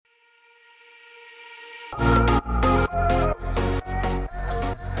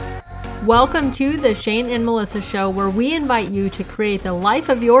Welcome to the Shane and Melissa Show, where we invite you to create the life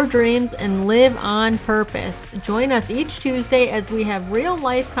of your dreams and live on purpose. Join us each Tuesday as we have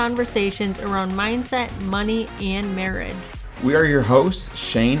real-life conversations around mindset, money, and marriage. We are your hosts,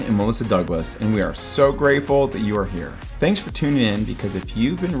 Shane and Melissa Douglas, and we are so grateful that you are here. Thanks for tuning in, because if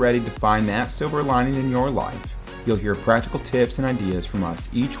you've been ready to find that silver lining in your life, you'll hear practical tips and ideas from us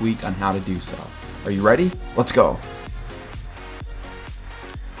each week on how to do so. Are you ready? Let's go.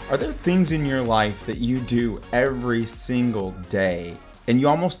 Are there things in your life that you do every single day and you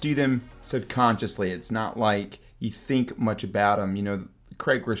almost do them subconsciously? It's not like you think much about them. You know,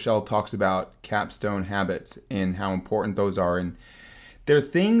 Craig Rochelle talks about Capstone habits and how important those are. And they're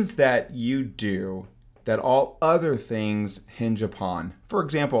things that you do that all other things hinge upon. For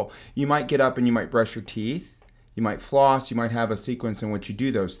example, you might get up and you might brush your teeth. You might floss. You might have a sequence in which you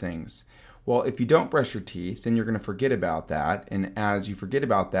do those things. Well, if you don't brush your teeth, then you're going to forget about that. And as you forget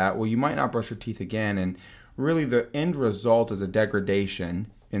about that, well, you might not brush your teeth again. And really the end result is a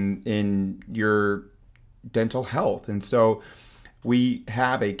degradation in your dental health. And so we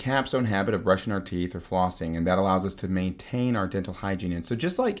have a Capstone habit of brushing our teeth or flossing, and that allows us to maintain our dental hygiene. And so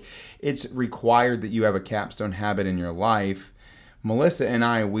just like it's required that you have a Capstone habit in your life, Melissa and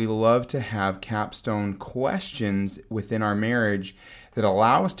I, we love to have Capstone questions within our marriage that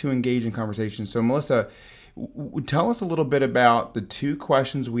allow us to engage in conversation. So Melissa, tell us a little bit about the 2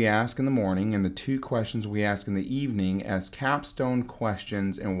 questions we ask in the morning and the 2 questions we ask in the evening as Capstone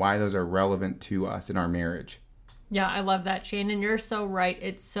questions, and why those are relevant to us in our marriage. Yeah, I love that, Shane, and you're so right.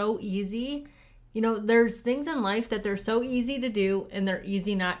 It's so easy. You know, there's things in life that they're so easy to do and they're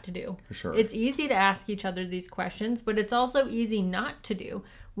easy not to do. For sure. It's easy to ask each other these questions, but it's also easy not to do,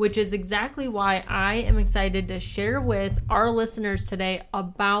 which is exactly why I am excited to share with our listeners today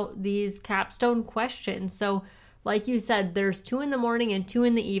about these Capstone questions. So, like you said, there's 2 in the morning and 2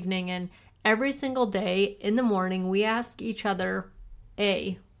 in the evening, and every single day in the morning, we ask each other,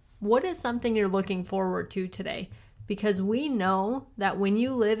 A, what is something you're looking forward to today? Because we know that when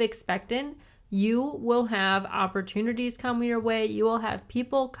you live expectant, you will have opportunities come your way. You will have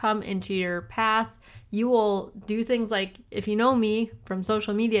people come into your path. You will do things like, if you know me from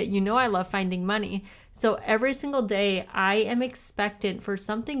social media, you know I love finding money. So every single day, I am expectant for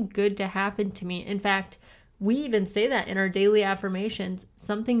something good to happen to me. In fact, we even say that in our daily affirmations,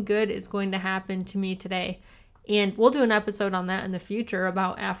 something good is going to happen to me today. And we'll do an episode on that in the future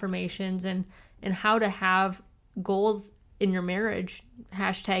about affirmations and how to have goals in your marriage,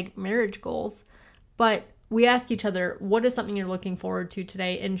 #marriage goals. But we ask each other, what is something you're looking forward to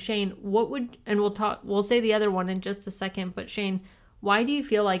today? And Shane, we'll say the other one in just a second, but Shane, why do you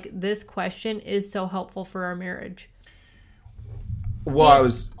feel like this question is so helpful for our marriage? Well,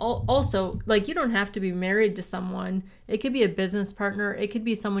 also, like, you don't have to be married to someone. It could be a business partner. It could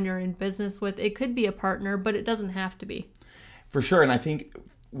be someone you're in business with. It could be a partner, but it doesn't have to be. For sure. And I think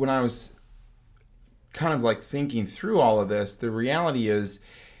when I was kind of like thinking through all of this, the reality is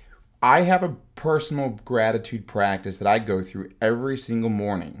I have a personal gratitude practice that I go through every single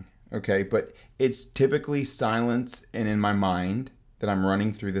morning. Okay. But it's typically silence and in my mind that I'm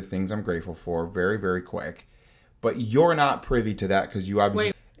running through the things I'm grateful for very, very quick. But you're not privy to that because you obviously...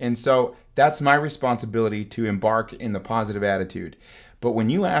 Wait. And so that's my responsibility to embark in the positive attitude. But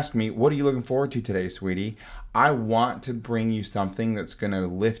when you ask me, what are you looking forward to today, sweetie? I want to bring you something that's going to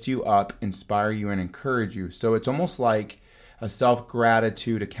lift you up, inspire you, and encourage you. So it's almost like a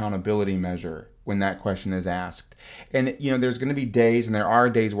self-gratitude accountability measure when that question is asked. And, you know, there's going to be days, and there are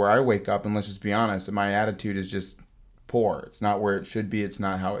days where I wake up, and let's just be honest, my attitude is just poor. It's not where it should be. It's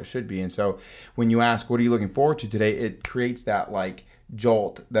not how it should be. And so when you ask, what are you looking forward to today? It creates that like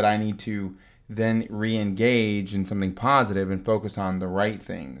jolt that I need to then re-engage in something positive and focus on the right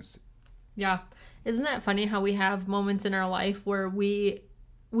things. Yeah. Isn't that funny how we have moments in our life where we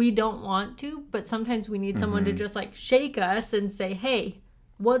don't want to, but sometimes we need someone to just like shake us and say, hey,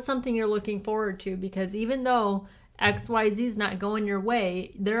 what's something you're looking forward to? Because even though XYZ is not going your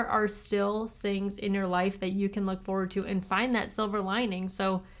way, there are still things in your life that you can look forward to and find that silver lining.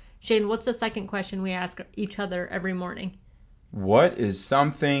 So, Shane, what's the second question we ask each other every morning? What is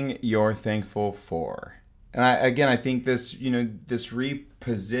something you're thankful for? And I think this, this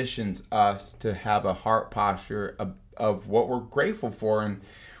repositions us to have a heart posture of what we're grateful for. And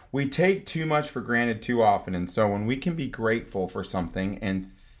we take too much for granted too often. And so when we can be grateful for something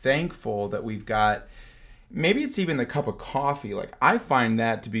and thankful that we've got, maybe it's even the cup of coffee. Like, I find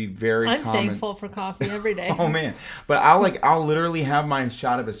that to be very common. I'm thankful for coffee every day. Oh man. But I'll literally have my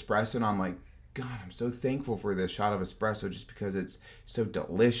shot of espresso and I'm like, God, I'm so thankful for this shot of espresso just because it's so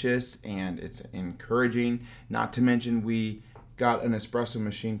delicious and it's encouraging. Not to mention we got an espresso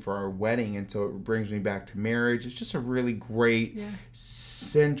machine for our wedding, and so it brings me back to marriage. It's just a really great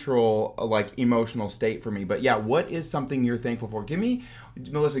central emotional state for me. But yeah, what is something you're thankful for?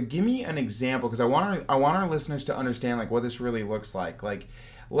 Melissa, give me an example, because I want our listeners to understand what this really looks like.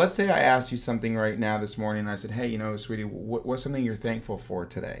 Let's say I asked you something right now this morning, and I said, hey, sweetie, what's something you're thankful for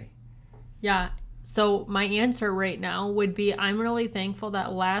today? Yeah. So my answer right now would be, I'm really thankful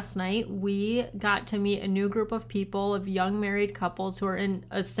that last night we got to meet a new group of people, of young married couples who are in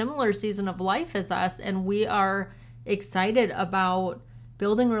a similar season of life as us, and we are excited about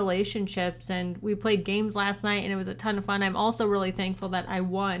building relationships. And we played games last night, and it was a ton of fun. I'm also really thankful that I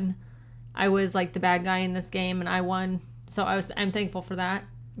won. I was the bad guy in this game, and I won. So I'm thankful for that,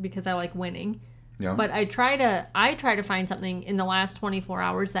 because I like winning. Yeah. But I try to find something in the last 24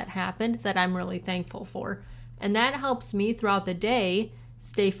 hours that happened that I'm really thankful for. And that helps me throughout the day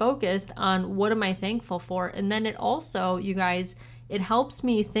stay focused on what am I thankful for. And then it also, you guys, it helps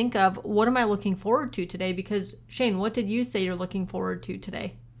me think of what am I looking forward to today? Because Shane, what did you say you're looking forward to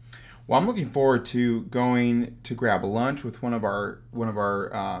today? Well, I'm looking forward to going to grab lunch with one of our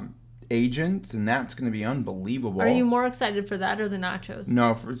agents, and that's going to be unbelievable. Are you more excited for that or the nachos?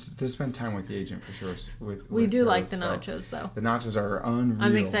 No, to spend time with the agent for sure. We do like the nachos, though. The nachos are unreal.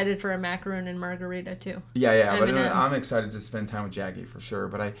 I'm excited for a macaroon and margarita too. Yeah, but I'm excited to spend time with Jackie for sure.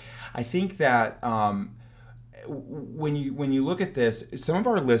 But I think that when you look at this, some of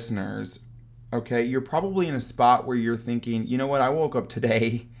our listeners, okay, you're probably in a spot where you're thinking, you know what, I woke up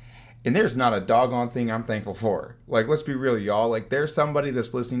today and there's not a doggone thing I'm thankful for. Let's be real, y'all. There's somebody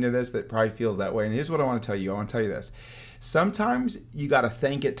that's listening to this that probably feels that way. And here's what I want to tell you. I want to tell you this. Sometimes you got to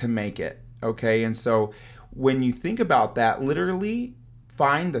thank it to make it, okay? And so when you think about that, literally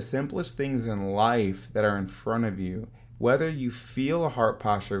find the simplest things in life that are in front of you. Whether you feel a heart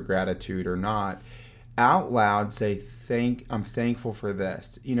posture of gratitude or not, out loud say, I'm thankful for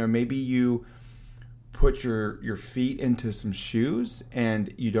this. Maybe you put your feet into some shoes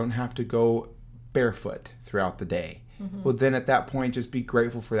and you don't have to go barefoot throughout the day. Mm-hmm. Well, then at that point, just be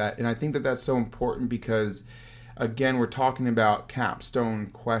grateful for that. And I think that that's so important because, again, we're talking about capstone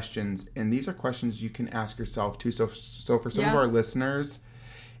questions, and these are questions you can ask yourself too. So for some of our listeners,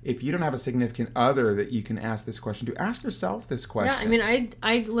 if you don't have a significant other that you can ask this question to, ask yourself this question. Yeah,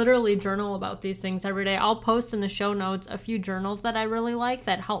 I literally journal about these things every day. I'll post in the show notes a few journals that I really like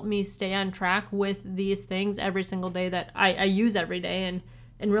that help me stay on track with these things every single day that I use every day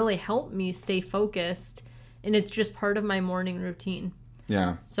and really help me stay focused. And it's just part of my morning routine.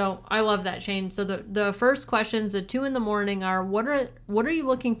 Yeah. So I love that, Shane. So the first questions, the 2 in the morning are, what are you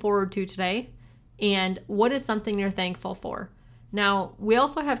looking forward to today? And what is something you're thankful for? Now, we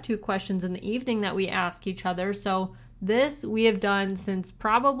also have 2 questions in the evening that we ask each other. So this we have done since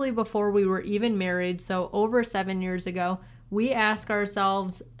probably before we were even married. So over 7 years ago, we ask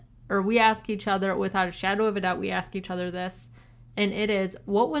ourselves, or we ask each other without a shadow of a doubt, we ask each other this. And it is,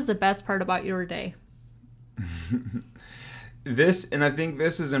 what was the best part about your day? And I think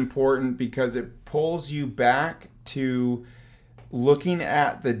this is important because it pulls you back to looking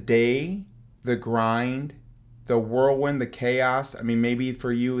at the day, the grind, the whirlwind, the chaos. Maybe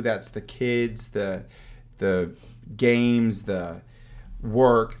for you that's the kids, the games, the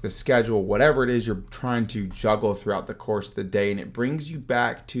work, the schedule, whatever it is you're trying to juggle throughout the course of the day. And it brings you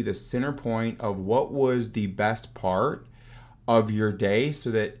back to the center point of what was the best part of your day,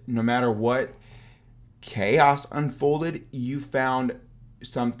 so that no matter what chaos unfolded, you found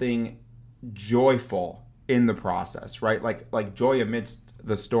something joyful in the process, right? Like joy amidst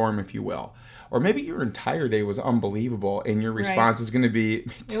the storm, if you will. Or maybe your entire day was unbelievable and your response is going to be,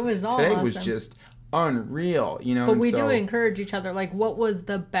 it was all today awesome. Was just unreal, But we do encourage each other. What was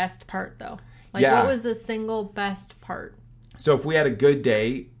the best part, though? What was the single best part? So if we had a good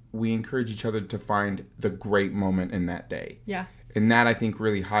day, we encourage each other to find the great moment in that day. Yeah. And that, I think,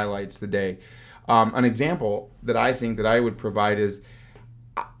 really highlights the day. An example that I think that I would provide is,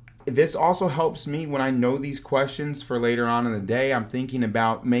 this also helps me when I know these questions for later on in the day. I'm thinking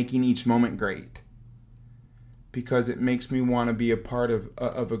about making each moment great, because it makes me want to be a part of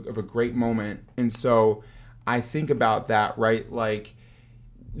a great moment. And so I think about that, right?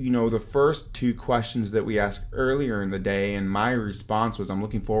 The first 2 questions that we asked earlier in the day, and my response was, I'm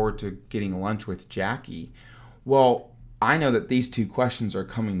looking forward to getting lunch with Jackie. Well, I know that these 2 questions are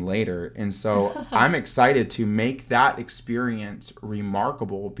coming later, and so I'm excited to make that experience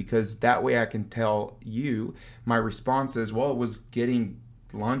remarkable, because that way I can tell you my response is, well, it was getting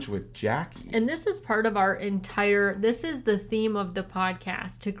lunch with Jackie. And this is part of this is the theme of the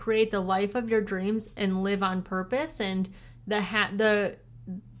podcast, to create the life of your dreams and live on purpose. And the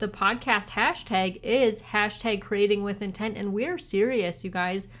the podcast hashtag is hashtag creating with intent. And we are serious, you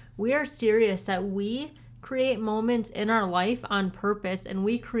guys. We are serious that we create moments in our life on purpose, and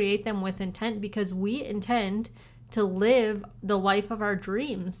we create them with intent because we intend to live the life of our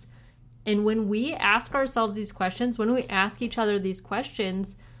dreams. And when we ask ourselves these questions, when we ask each other these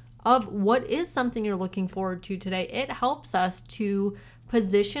questions of what is something you're looking forward to today, it helps us to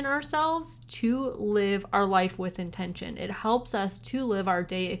position ourselves to live our life with intention. It helps us to live our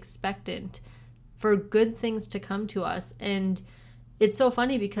day expectant for good things to come to us. And it's so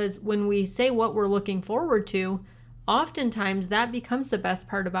funny because when we say what we're looking forward to, oftentimes that becomes the best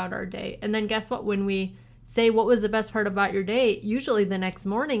part about our day. And then guess what? When we say what was the best part about your day, usually the next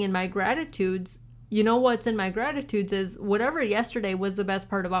morning in my gratitudes, you know what's in my gratitudes is whatever yesterday was the best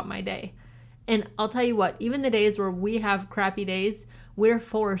part about my day. And I'll tell you what, even the days where we have crappy days, we're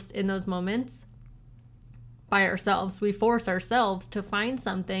forced in those moments by ourselves. We force ourselves to find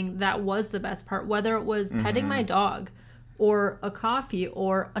something that was the best part, whether it was petting my dog or a coffee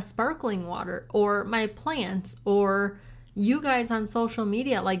or a sparkling water or my plants or you guys on social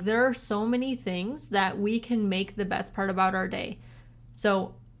media. Like, there are so many things that we can make the best part about our day.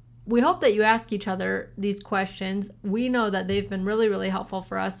 So we hope that you ask each other these questions. We know that they've been really, really helpful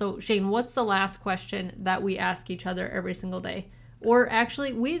for us. So Shane, what's the last question that we ask each other every single day? Or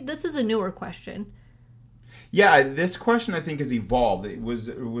actually, this is a newer question. Yeah, this question I think has evolved. It was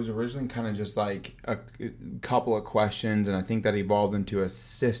originally kind of just like a couple of questions, and I think that evolved into a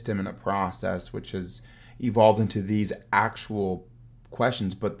system and a process, which has evolved into these actual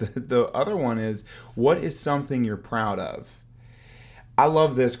questions. But the other one is, what is something you're proud of? I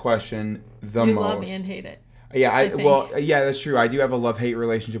love this question the most. You love and hate it. Yeah, yeah, that's true. I do have a love-hate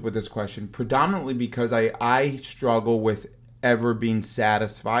relationship with this question, predominantly because I struggle with ever being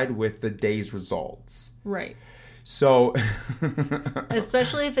satisfied with the day's results. Right. So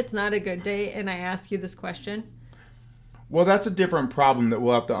especially if it's not a good day and I ask you this question. Well, that's a different problem that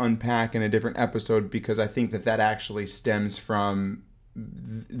we'll have to unpack in a different episode, because I think that actually stems from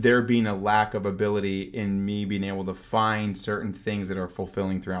there being a lack of ability in me being able to find certain things that are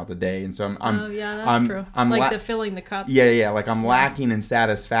fulfilling throughout the day. And so that's true. Like the filling the cup. Yeah. Like I'm lacking in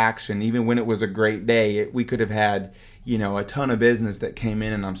satisfaction. Even when it was a great day, we could have had, a ton of business that came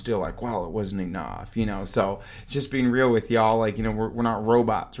in and I'm still like, well, it wasn't enough, So just being real with y'all, like, we're not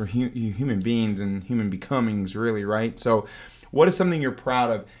robots. We're human beings and human becomings, really, right? So what is something you're proud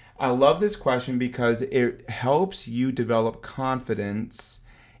of? I love this question because it helps you develop confidence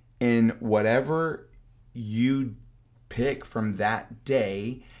in whatever you pick from that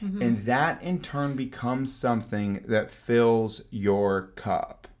day, and that in turn becomes something that fills your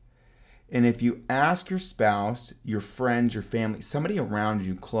cup. And if you ask your spouse, your friends, your family, somebody around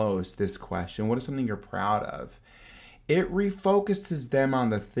you close this question, what is something you're proud of? It refocuses them on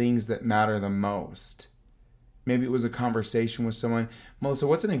the things that matter the most. Maybe it was a conversation with someone. Melissa,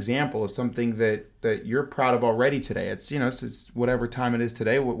 what's an example of something that you're proud of already today? It's, it's whatever time it is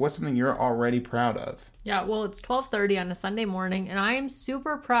today. What's something you're already proud of? Yeah, well, it's 12:30 on a Sunday morning, and I am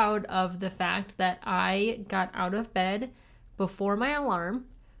super proud of the fact that I got out of bed before my alarm.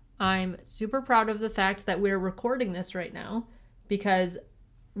 I'm super proud of the fact that we're recording this right now, because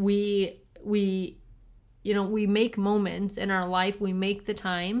we make moments in our life. We make the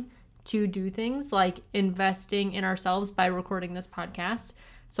time to do things like investing in ourselves by recording this podcast.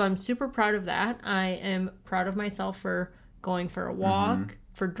 So I'm super proud of that. I am proud of myself for going for a walk,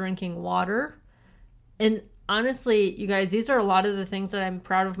 for drinking water. And honestly, you guys, these are a lot of the things that I'm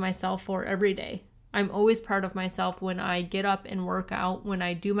proud of myself for every day. I'm always proud of myself when I get up and work out, when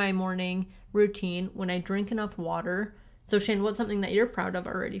I do my morning routine, when I drink enough water. So Shane, what's something that you're proud of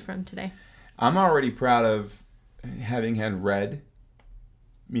already from today? I'm already proud of having had read,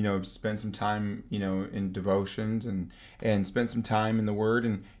 spent some time, in devotions and spent some time in the Word.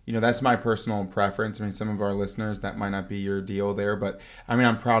 And, that's my personal preference. I mean, some of our listeners, that might not be your deal there, but I mean,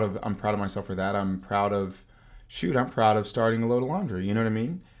 I'm proud of myself for that. I'm proud of starting a load of laundry. You know what I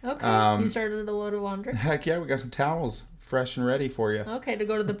mean? Okay. You started a load of laundry? Heck yeah. We got some towels fresh and ready for you. Okay. To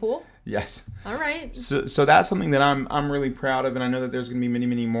go to the pool? Yes. All right. So that's something that I'm really proud of. And I know that there's going to be many,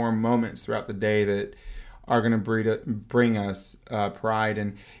 many more moments throughout the day that are going to bring us pride.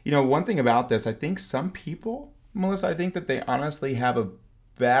 And, one thing about this, I think some people, Melissa, I think that they honestly have a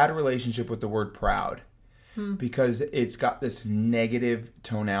bad relationship with the word proud because it's got this negative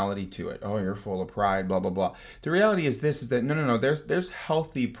tonality to it. Oh, you're full of pride, blah, blah, blah. The reality is that no. There's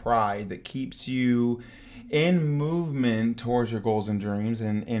healthy pride that keeps you in movement towards your goals and dreams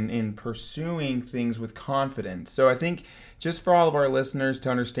and in pursuing things with confidence. So I think just for all of our listeners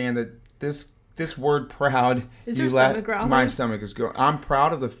to understand that this this word proud. Is your stomach growling? My stomach is going. I'm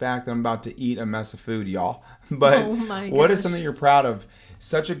proud of the fact that I'm about to eat a mess of food, y'all. But Oh my what is gosh. something you're proud of?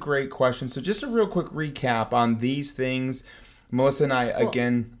 Such a great question. So just a real quick recap on these things. Melissa and I,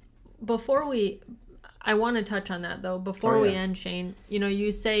 again... I want to touch on that though. Before we yeah. end, Shane,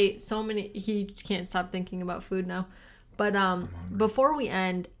 you say so many, he can't stop thinking about food now. But before we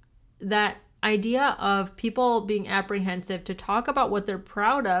end, that idea of people being apprehensive to talk about what they're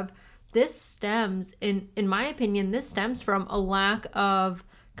proud of, this stems, in my opinion, this stems from a lack of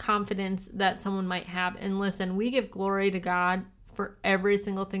confidence that someone might have. And listen, we give glory to God for every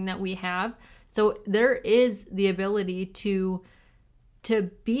single thing that we have. So there is the ability to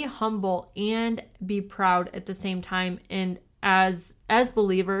be humble and be proud at the same time. And as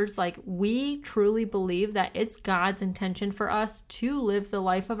believers, like, we truly believe that it's God's intention for us to live the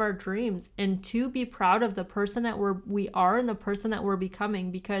life of our dreams and to be proud of the person that we are and the person that we're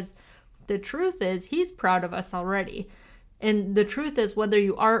becoming, because the truth is he's proud of us already. And the truth is, whether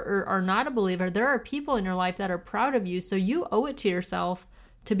you are or are not a believer, there are people in your life that are proud of you. So you owe it to yourself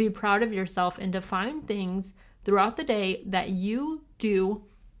to be proud of yourself and to find things throughout the day that you do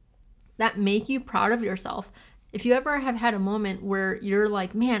that make you proud of yourself. If you ever have had a moment where you're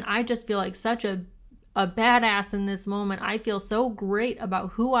like, man, I just feel like such a badass in this moment. I feel so great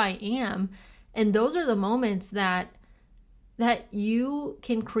about who I am. And those are the moments that you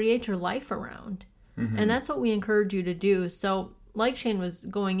can create your life around. Mm-hmm. And that's what we encourage you to do. So like Shane was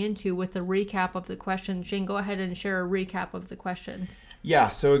going into with the recap of the questions, Shane, go ahead and share a recap of the questions. Yeah,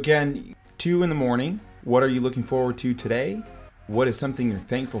 so again, 2 in the morning, what are you looking forward to today? What is something you're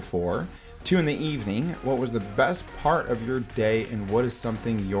thankful for? 2 in the evening, what was the best part of your day and what is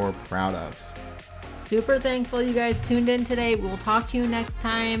something you're proud of? Super thankful you guys tuned in today. We'll talk to you next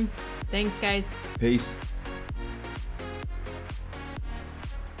time. Thanks, guys. Peace.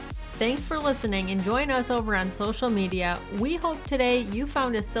 Thanks for listening and join us over on social media. We hope today you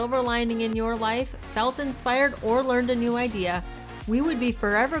found a silver lining in your life, felt inspired, or learned a new idea. We would be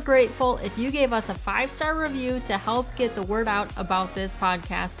forever grateful if you gave us a 5-star review to help get the word out about this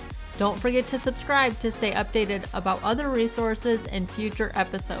podcast. Don't forget to subscribe to stay updated about other resources and future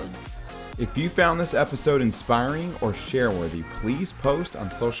episodes. If you found this episode inspiring or share-worthy, please post on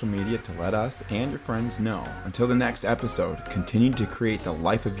social media to let us and your friends know. Until the next episode, continue to create the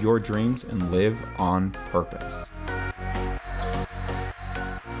life of your dreams and live on purpose.